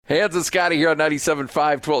Hans and Scotty here on 97.5,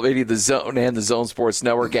 1280 The Zone and the Zone Sports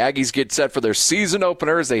Network. Aggies get set for their season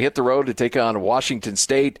opener as they hit the road to take on Washington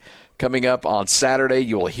State coming up on Saturday.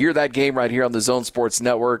 You will hear that game right here on the Zone Sports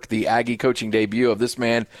Network, the Aggie coaching debut of this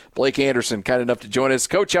man, Blake Anderson, kind enough to join us.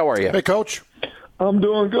 Coach, how are you? Hey, Coach. I'm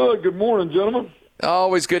doing good. Good morning, gentlemen.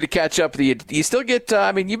 Always good to catch up with you. Do you still get,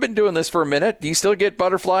 you've been doing this for a minute. Do you still get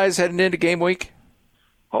butterflies heading into game week?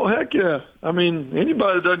 Oh, heck yeah. I mean,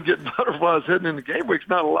 anybody that doesn't get butterflies heading into game week's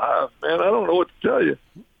not alive, man. I don't know what to tell you.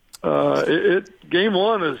 Game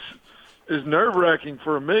one is nerve-wracking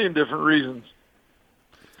for a million different reasons.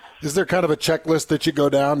 Is there kind of a checklist that you go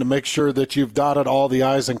down to make sure that you've dotted all the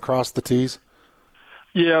I's and crossed the T's?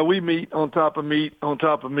 Yeah, we meet on top of meet on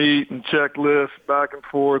top of meet and checklists back and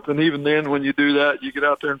forth. And even then, when you do that, you get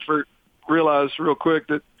out there and realize real quick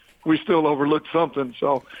that we still overlooked something.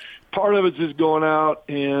 So part of it's just going out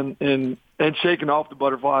and shaking off the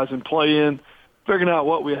butterflies and playing, figuring out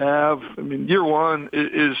what we have. I mean, year one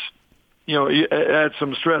is add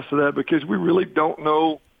some stress to that because we really don't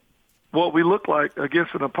know what we look like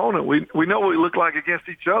against an opponent. We know what we look like against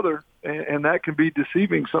each other, and that can be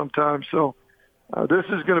deceiving sometimes. So this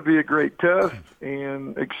is going to be a great test,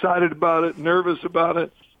 and excited about it, nervous about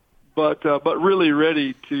it, but really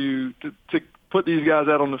ready to put these guys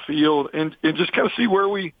out on the field and just kind of see where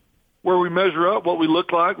we measure up, what we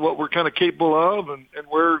look like, what we're kind of capable of, and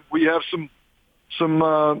where we have some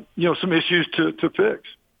issues to fix.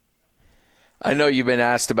 I know you've been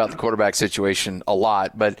asked about the quarterback situation a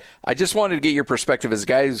lot, but I just wanted to get your perspective as a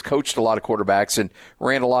guy who's coached a lot of quarterbacks and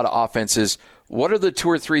ran a lot of offenses. What are the two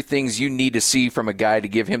or three things you need to see from a guy to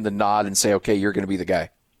give him the nod and say, okay, you're going to be the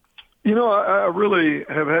guy? I really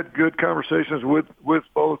have had good conversations with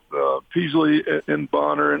both Peasley and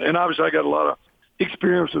Bonner, and obviously I got a lot of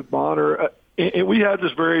experience with Bonner. And we had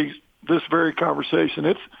this very conversation.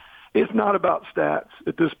 It's not about stats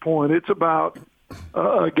at this point. It's about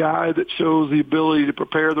a guy that shows the ability to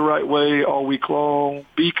prepare the right way all week long,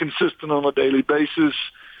 be consistent on a daily basis,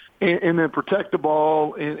 and then protect the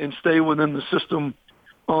ball and stay within the system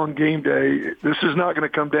on game day. This is not going to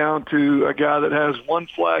come down to a guy that has one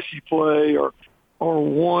flashy play or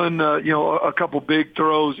one, a couple big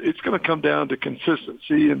throws. It's going to come down to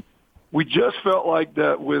consistency. And we just felt like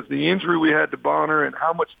that with the injury we had to Bonner and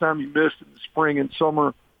how much time he missed in the spring and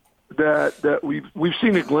summer, that we've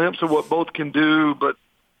seen a glimpse of what both can do, but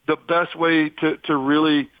the best way to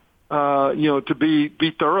really to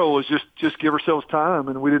be thorough is just give ourselves time,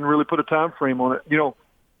 and we didn't really put a time frame on it.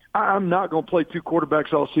 I'm not going to play two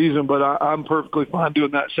quarterbacks all season, but I'm perfectly fine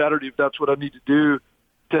doing that Saturday if that's what I need to do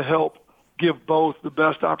to help give both the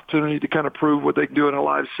best opportunity to kind of prove what they can do in a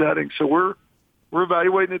live setting. So we're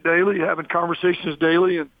evaluating it daily, having conversations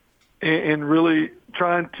daily, and really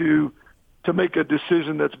trying to make a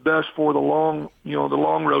decision that's best for the long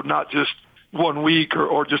road, not just 1 week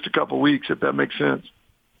or just a couple of weeks, if that makes sense.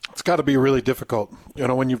 It's got to be really difficult,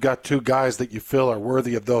 when you've got two guys that you feel are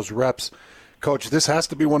worthy of those reps. Coach, this has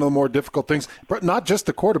to be one of the more difficult things, but not just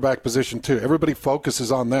the quarterback position, too. Everybody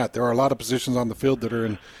focuses on that. There are a lot of positions on the field that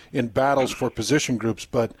are in battles for position groups,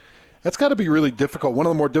 but that's got to be really difficult, one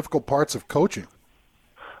of the more difficult parts of coaching.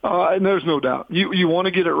 And there's no doubt. You want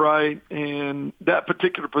to get it right, and that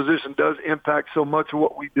particular position does impact so much of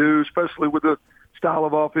what we do, especially with the style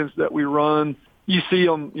of offense that we run. You see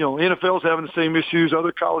them, NFL's having the same issues,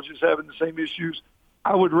 other colleges having the same issues.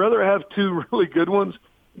 I would rather have two really good ones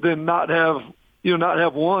than not have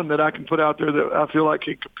one that I can put out there that I feel like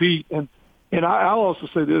can compete. And I'll also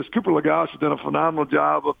say this, Cooper Lagasse has done a phenomenal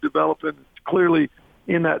job of developing clearly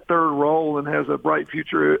in that third role and has a bright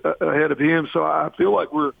future ahead of him. So I feel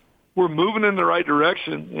like we're moving in the right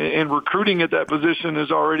direction, and recruiting at that position is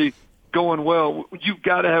already going well. You've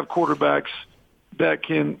got to have quarterbacks that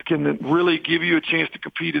can really give you a chance to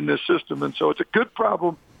compete in this system. And so it's a good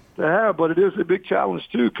problem to have, but it is a big challenge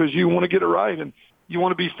too, because you want to get it right and you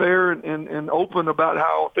want to be fair and open about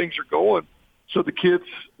how things are going. So the kids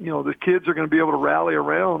are going to be able to rally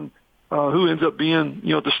around who ends up being,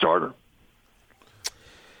 the starter.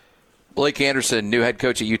 Blake Anderson, new head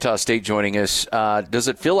coach at Utah State, joining us. Does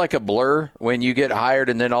it feel like a blur when you get hired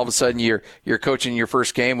and then all of a sudden you're coaching your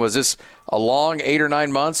first game? Was this a long 8 or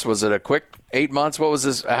 9 months? Was it a quick 8 months? What was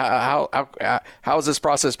this? How has this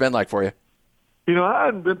process been like for you? I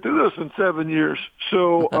hadn't been through this in 7 years.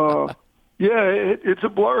 So, it's a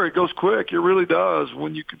blur. It goes quick. It really does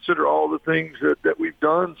when you consider all the things that we've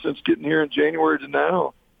done since getting here in January to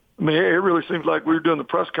now. I mean, it really seems like we were doing the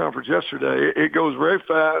press conference yesterday. It goes very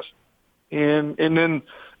fast. And then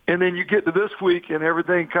you get to this week and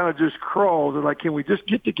everything kind of just crawls. And like, can we just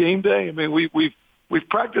get to game day? I mean, we've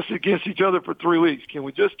practiced against each other for 3 weeks. Can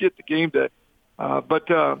we just get to game day? But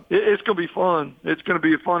it's going to be fun. It's going to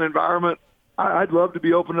be a fun environment. I'd love to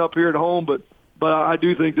be opening up here at home, but I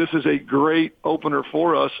do think this is a great opener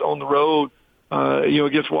for us on the road,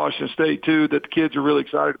 against Washington State, too, that the kids are really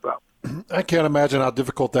excited about. I can't imagine how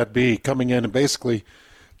difficult that'd be, coming in and basically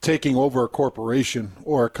taking over a corporation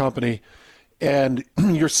or a company. And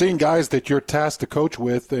you're seeing guys that you're tasked to coach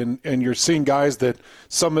with, and you're seeing guys that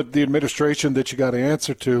some of the administration that you got to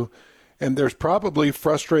answer to. And there's probably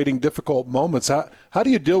frustrating, difficult moments. How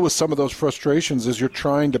do you deal with some of those frustrations as you're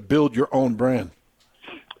trying to build your own brand?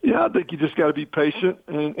 Yeah, I think you just got to be patient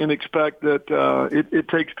and expect that it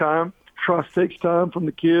takes time. Trust takes time from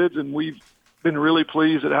the kids, and we've been really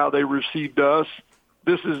pleased at how they received us.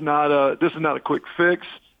 This is not a quick fix.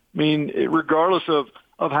 I mean, regardless of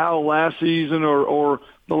how last season or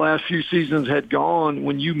the last few seasons had gone,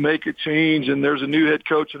 when you make a change and there's a new head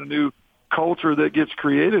coach and a new culture that gets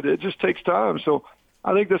created, it just takes time. So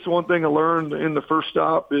I think that's the one thing I learned in the first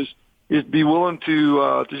stop is be willing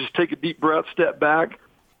to just take a deep breath, step back,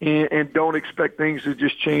 and don't expect things to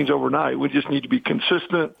just change overnight. We just need to be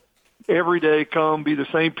consistent. Every day, be the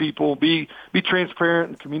same people, be transparent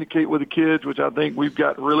and communicate with the kids, which I think we've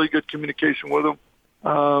got really good communication with them,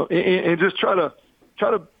 and just try to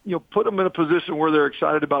put them in a position where they're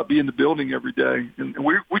excited about being in the building every day. And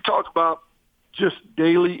we talk about just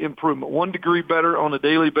daily improvement, 1 degree better on a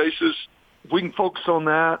daily basis. If we can focus on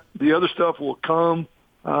that, the other stuff will come.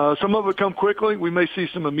 Some of it come quickly. We may see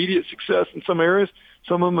some immediate success in some areas.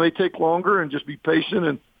 Some of them may take longer, and just be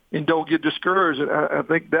patient and don't get discouraged. And I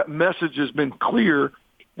think that message has been clear,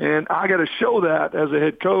 and I got to show that as a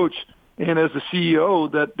head coach and as the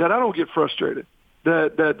CEO that I don't get frustrated.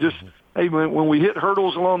 That just, hey, when we hit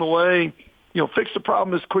hurdles along the way, fix the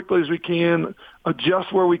problem as quickly as we can,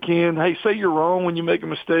 adjust where we can. Hey, say you're wrong when you make a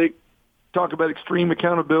mistake. Talk about extreme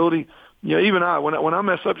accountability. Even when I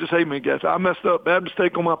mess up, just, hey, man, guys, I messed up, bad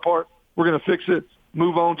mistake on my part. We're going to fix it,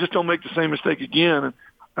 move on. Just don't make the same mistake again. And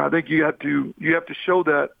I think you have to show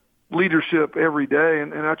that leadership every day,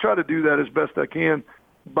 and I try to do that as best I can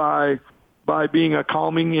by being a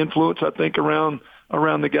calming influence, I think, around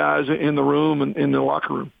the guys in the room and in the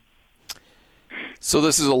locker room. So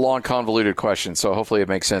this is a long, convoluted question, so hopefully it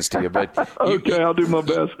makes sense to you. But okay, I'll do my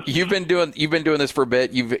best. You've been doing this for a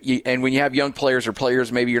bit. And when you have young players or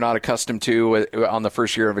players maybe you're not accustomed to on the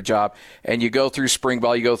first year of a job, and you go through spring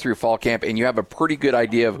ball, you go through fall camp, and you have a pretty good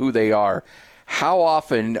idea of who they are, how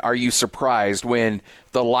often are you surprised when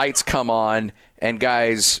the lights come on and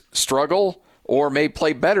guys struggle or may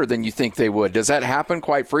play better than you think they would? Does that happen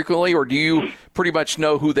quite frequently, or do you pretty much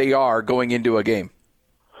know who they are going into a game?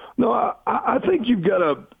 No, I think we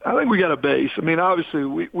got a base. I mean, obviously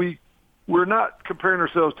we're not comparing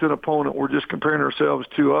ourselves to an opponent. We're just comparing ourselves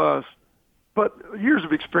to us. But years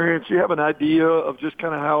of experience, you have an idea of just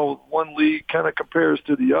kind of how one league kind of compares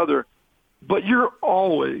to the other. But you're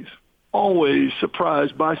always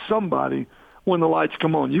surprised by somebody when the lights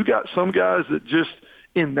come on. You got some guys that just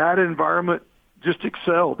in that environment just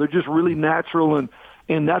excel. They're just really natural,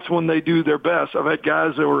 and that's when they do their best. I've had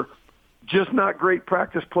guys that were just not great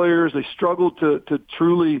practice players. They struggled to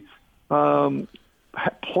truly play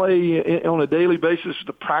on a daily basis,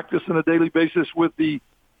 to practice on a daily basis with the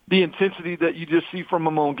intensity that you just see from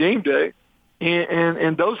them on game day.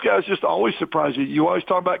 And those guys just always surprise you. You always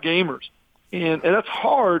talk about gamers. And that's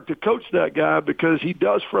hard to coach that guy because he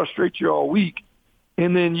does frustrate you all week.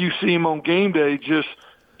 And then you see him on game day just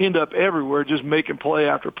end up everywhere, just making play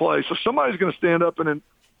after play. So somebody's going to stand up and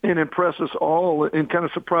impress us all and kind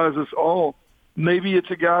of surprise us all. Maybe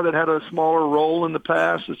it's a guy that had a smaller role in the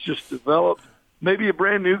past that's just developed. Maybe a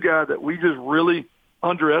brand new guy that we just really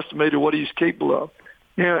underestimated what he's capable of.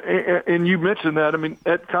 Yeah, and you mentioned that. I mean,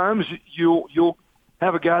 at times you'll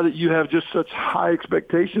have a guy that you have just such high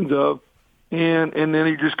expectations of, and then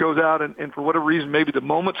he just goes out and for whatever reason, maybe the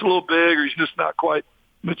moment's a little big or he's just not quite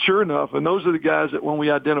mature enough. And those are the guys that when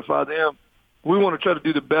we identify them, we want to try to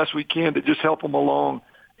do the best we can to just help them along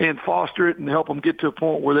and foster it and help them get to a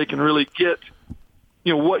point where they can really get,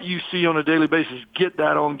 what you see on a daily basis, get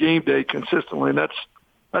that on game day consistently. And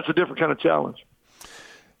that's a different kind of challenge.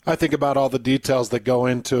 I think about all the details that go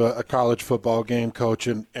into a college football game, Coach,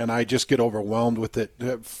 and I just get overwhelmed with it.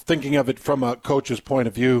 Thinking of it from a coach's point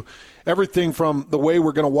of view, everything from the way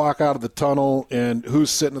we're going to walk out of the tunnel and who's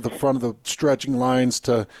sitting at the front of the stretching lines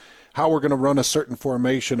to how we're going to run a certain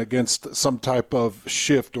formation against some type of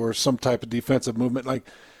shift or some type of defensive movement. Like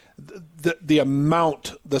the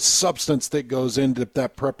amount, the substance that goes into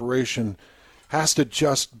that preparation has to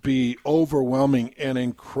just be overwhelming and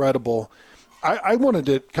incredible. I wanted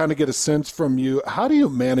to kind of get a sense from you. How do you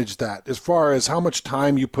manage that as far as how much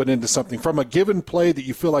time you put into something from a given play that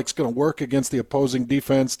you feel like is going to work against the opposing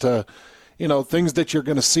defense to, things that you're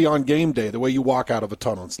going to see on game day, the way you walk out of a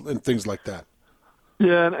tunnel and things like that?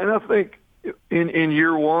 Yeah, and I think in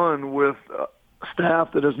year one with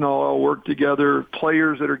staff that has not all worked together,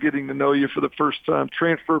 players that are getting to know you for the first time,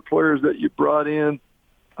 transfer players that you brought in,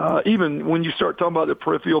 even when you start talking about the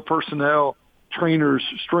peripheral personnel, trainers,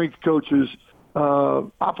 strength coaches,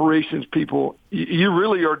 operations people, you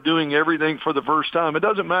really are doing everything for the first time. It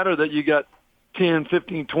doesn't matter that you got 10,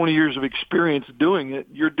 15, 20 years of experience doing it.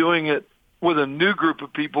 You're doing it with a new group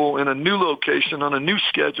of people in a new location on a new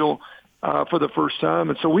schedule for the first time.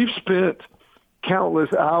 And so we've spent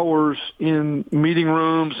countless hours in meeting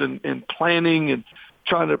rooms and planning and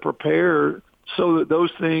trying to prepare so that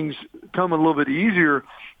those things come a little bit easier.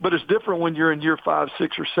 But it's different when you're in year 5,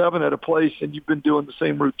 6, or 7 at a place and you've been doing the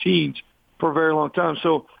same routines for a very long time.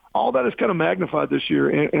 So all that is kind of magnified this year.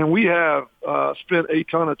 And we have spent a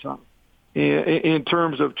ton of time in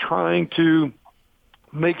terms of trying to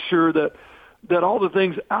make sure that all the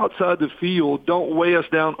things outside the field don't weigh us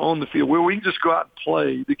down on the field, where we can just go out and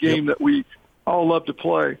play the game that we all love to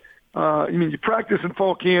play. You practice in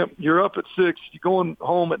fall camp, you're up at 6, you're going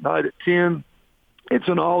home at night at 10. It's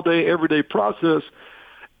an all-day, everyday process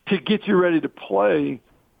to get you ready to play,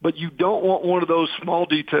 but you don't want one of those small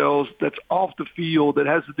details that's off the field that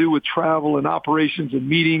has to do with travel and operations and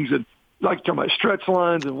meetings and like talking about stretch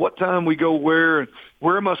lines and what time we go where and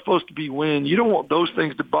where am I supposed to be when. You don't want those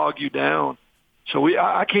things to bog you down. So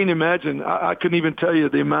I can't imagine. I couldn't even tell you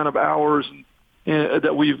the amount of hours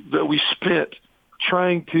that we spent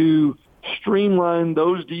trying to streamline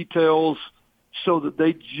those details so that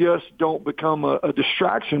they just don't become a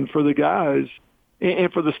distraction for the guys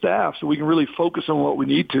and for the staff, so we can really focus on what we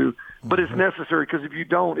need to. But it's necessary, because if you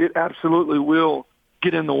don't, it absolutely will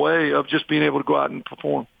get in the way of just being able to go out and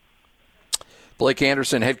perform. Blake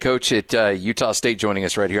Anderson, head coach at Utah State, joining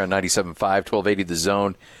us right here on 97.5, 1280 The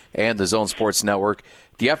Zone and the Zone Sports Network.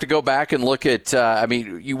 Do you have to go back and look at,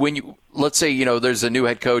 let's say, there's a new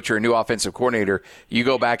head coach or a new offensive coordinator, you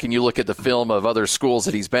go back and you look at the film of other schools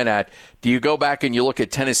that he's been at. Do you go back and you look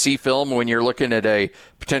at Tennessee film when you're looking at a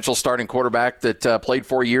potential starting quarterback that played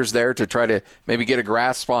 4 years there to try to maybe get a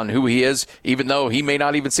grasp on who he is, even though he may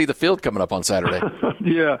not even see the field coming up on Saturday?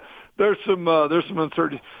 Yeah. There's some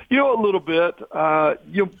uncertainty. A little bit.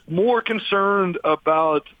 You're more concerned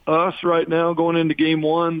about us right now going into game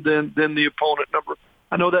one than the opponent number.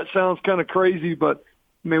 I know that sounds kind of crazy, but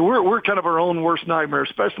we're kind of our own worst nightmare,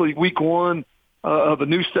 especially week one of a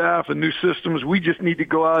new staff and new systems. We just need to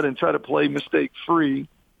go out and try to play mistake free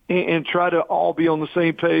and try to all be on the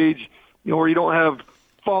same page. Where you don't have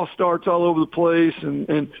false starts all over the place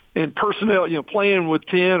and personnel, playing with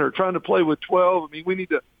 10 or trying to play with 12.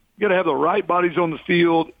 You got to have the right bodies on the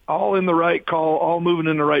field, all in the right call, all moving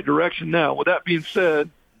in the right direction. Now, with that being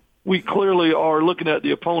said, we clearly are looking at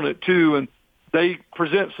the opponent too, and they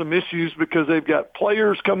present some issues because they've got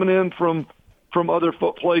players coming in from other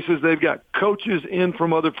places. They've got coaches in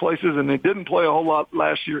from other places, and they didn't play a whole lot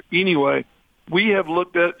last year anyway. We have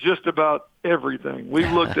looked at just about everything.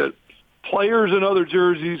 We've looked at players in other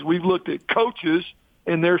jerseys. We've looked at coaches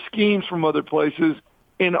and their schemes from other places.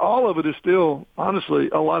 And all of it is still, honestly,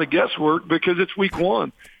 a lot of guesswork because it's week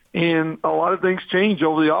one. And a lot of things change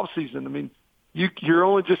over the offseason. You're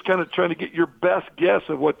only just kind of trying to get your best guess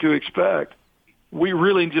of what to expect. We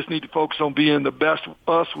really just need to focus on being the best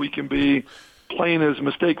us we can be, playing as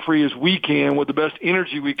mistake-free as we can with the best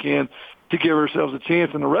energy we can to give ourselves a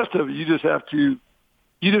chance. And the rest of it, you just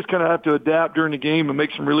kind of have to adapt during the game and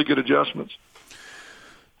make some really good adjustments.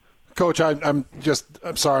 Coach, I'm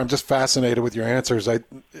sorry, I'm just fascinated with your answers.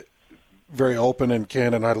 Very open and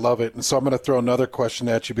candid, I love it. And so I'm going to throw another question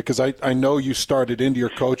at you because I know you started into your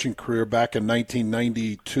coaching career back in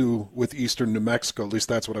 1992 with Eastern New Mexico. At least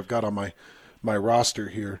that's what I've got on my roster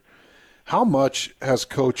here. How much has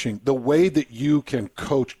coaching, the way that you can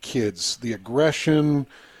coach kids, the aggression,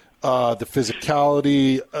 the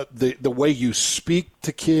physicality, the way you speak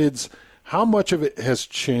to kids, how much of it has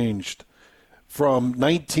changed from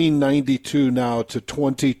 1992 now to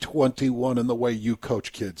 2021 in the way you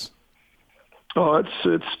coach kids? Oh,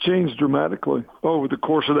 it's changed dramatically over the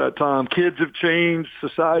course of that time. Kids have changed.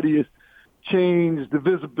 Society has changed. The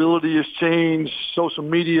visibility has changed. Social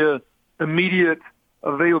media, immediate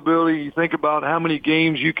availability. You think about how many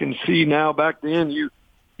games you can see now. Back then, you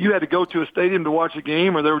had to go to a stadium to watch a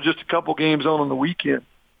game, or there were just a couple games on the weekend.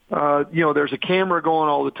 There's a camera going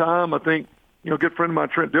all the time. I think, a good friend of mine,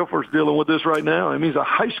 Trent Dilfer's dealing with this right now. He's a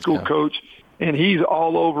high school coach, and he's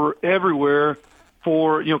all over everywhere.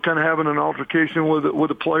 for, kind of having an altercation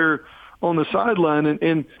with a player on the sideline.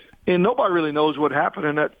 And nobody really knows what happened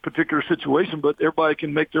in that particular situation, but everybody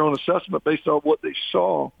can make their own assessment based on what they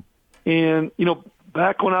saw. And,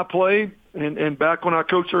 back when I played and back when I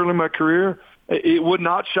coached early in my career, it would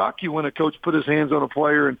not shock you when a coach put his hands on a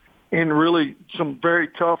player and really some very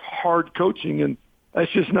tough, hard coaching. And that's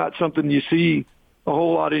just not something you see a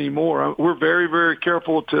whole lot anymore. We're very, very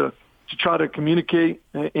careful to try to communicate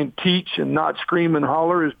and teach and not scream and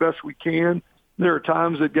holler as best we can. There are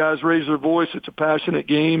times that guys raise their voice. It's a passionate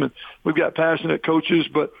game, and we've got passionate coaches,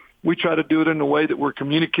 but we try to do it in a way that we're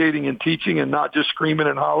communicating and teaching and not just screaming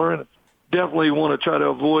and hollering. Definitely want to try to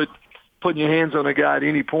avoid putting your hands on a guy at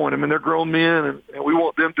any point. I mean, they're grown men, and we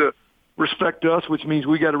want them to respect us, which means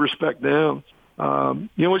we got to respect them. We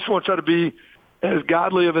just want to try to be as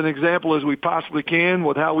godly of an example as we possibly can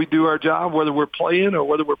with how we do our job, whether we're playing or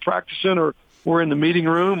whether we're practicing or we're in the meeting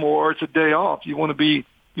room or it's a day off. You want to be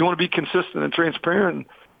consistent and transparent.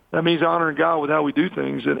 That means honoring God with how we do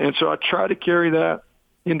things. And so I try to carry that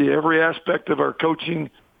into every aspect of our coaching,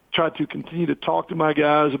 try to continue to talk to my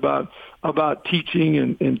guys about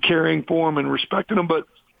teaching and caring for them and respecting them. But,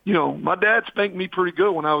 my dad spanked me pretty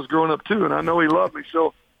good when I was growing up too, and I know he loved me.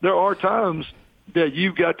 So there are times that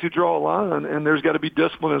you've got to draw a line, and there's got to be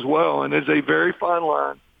discipline as well. And it's a very fine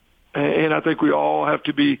line. And I think we all have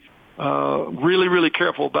to be really, really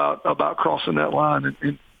careful about crossing that line.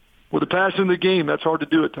 And with the passion of the game, that's hard to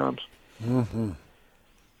do at times. Mm-hmm.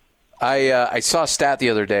 I saw a stat the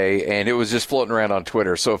other day, and it was just floating around on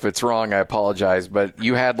Twitter. So if it's wrong, I apologize. But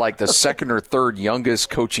you had like the second or third youngest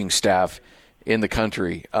coaching staff in the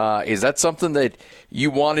country. Is that something that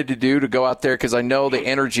you wanted to do, to go out there? Because I know the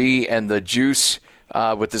energy and the juice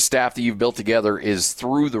with the staff that you've built together is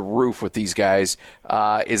through the roof with these guys.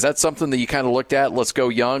 Is that something that you kind of looked at? Let's go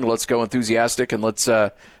young, let's go enthusiastic, and let's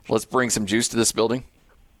bring some juice to this building?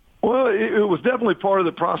 Well, it was definitely part of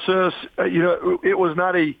the process. It was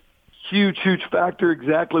not a huge factor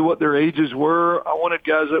exactly what their ages were. I wanted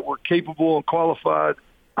guys that were capable and qualified.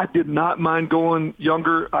 I did not mind going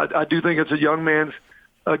younger. I do think it's a young man's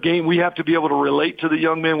game. We have to be able to relate to the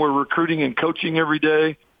young men we're recruiting and coaching every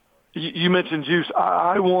day. You mentioned juice.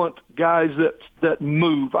 I want guys that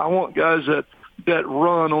move. I want guys that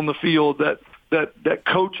run on the field, that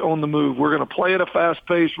coach on the move. We're going to play at a fast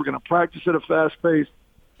pace. We're going to practice at a fast pace.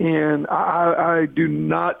 And I do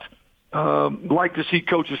not like to see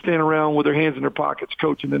coaches stand around with their hands in their pockets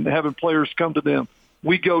coaching and having players come to them.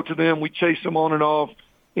 We go to them. We chase them on and off.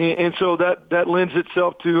 And so that lends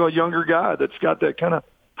itself to a younger guy that's got that kind of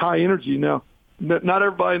high energy. Now, not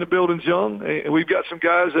everybody in the building's young. We've got some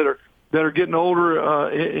guys that are getting older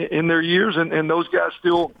in their years, and those guys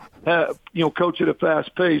still coach at a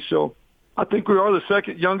fast pace. So I think we are the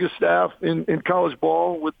second youngest staff in college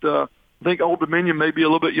ball. With I think Old Dominion may be a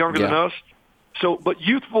little bit younger than us. So, but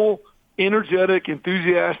youthful, energetic,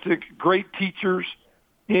 enthusiastic, great teachers,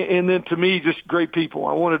 and then to me, just great people.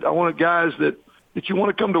 I wanted guys that you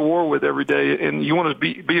want to come to war with every day, and you want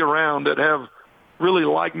to be around, that have really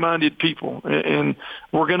like-minded people, and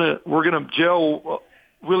we're gonna gel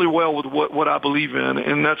really well with what I believe in,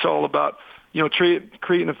 and that's all about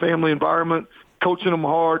creating a family environment, coaching them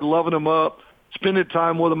hard, loving them up, spending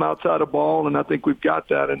time with them outside of ball, and I think we've got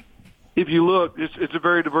that. And if you look, it's a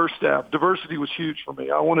very diverse staff. Diversity was huge for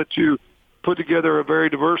me. I wanted to put together a very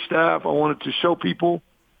diverse staff. I wanted to show people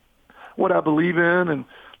what I believe in, and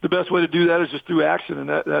the best way to do that is just through action, and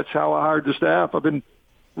that's how I hired the staff. I've been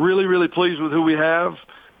really, really pleased with who we have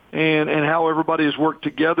and how everybody has worked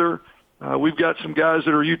together. We've got some guys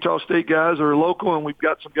that are Utah State guys that are local, and we've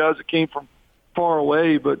got some guys that came from far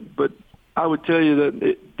away. But I would tell you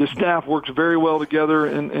that the staff works very well together,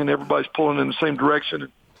 and everybody's pulling in the same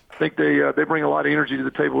direction. I think they bring a lot of energy to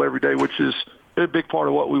the table every day, which is a big part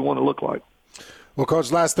of what we want to look like. Well,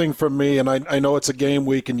 Coach, last thing from me, and I know it's a game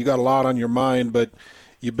week and you got a lot on your mind, but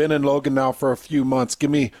you've been in Logan now for a few months.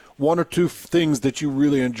 Give me one or two things that you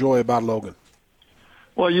really enjoy about Logan.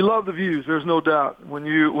 Well, you love the views. There's no doubt. When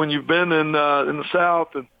you've been in the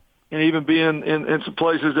South and even being in some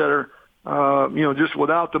places that are just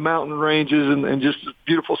without the mountain ranges and just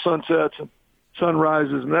beautiful sunsets and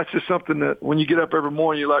sunrises, and that's just something that when you get up every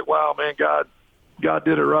morning, you're like, wow, man, God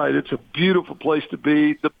did it right. It's a beautiful place to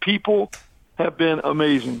be. The people have been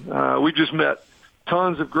amazing. We just met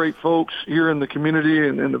tons of great folks here in the community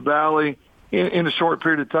and in the valley in a short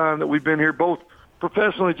period of time that we've been here, both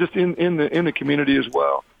professionally, just in the community as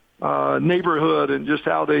well. Neighborhood and just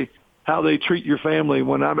how they treat your family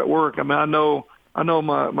when I'm at work. I mean, I know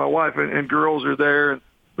my wife and girls are there, and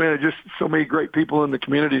man, just so many great people in the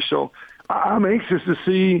community. So I'm anxious to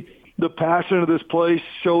see the passion of this place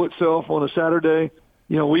show itself on a Saturday.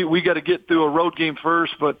 You know, we got to get through a road game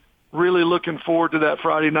first, but really looking forward to that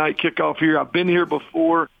Friday night kickoff here. I've been here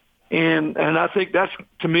before, and I think that's,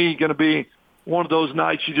 to me, going to be one of those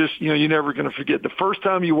nights you're never going to forget. The first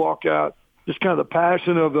time you walk out, just kind of the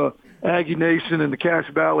passion of the Aggie Nation and the Cache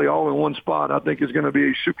Valley all in one spot, I think is going to be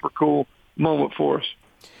a super cool moment for us.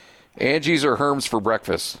 Aggies or Herms for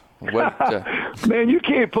breakfast? What, man, you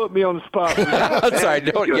can't put me on the spot. Sorry,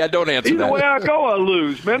 don't answer Either that. way I go, I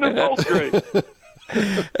lose. Man, they're both great.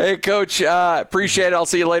 Hey, Coach, appreciate it. I'll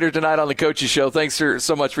see you later tonight on the Coaches Show. Thanks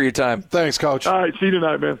so much for your time. Thanks, Coach. All right, see you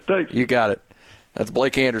tonight, man. Thanks. You got it. That's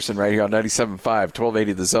Blake Anderson right here on 97.5,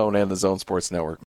 1280 The Zone and the Zone Sports Network.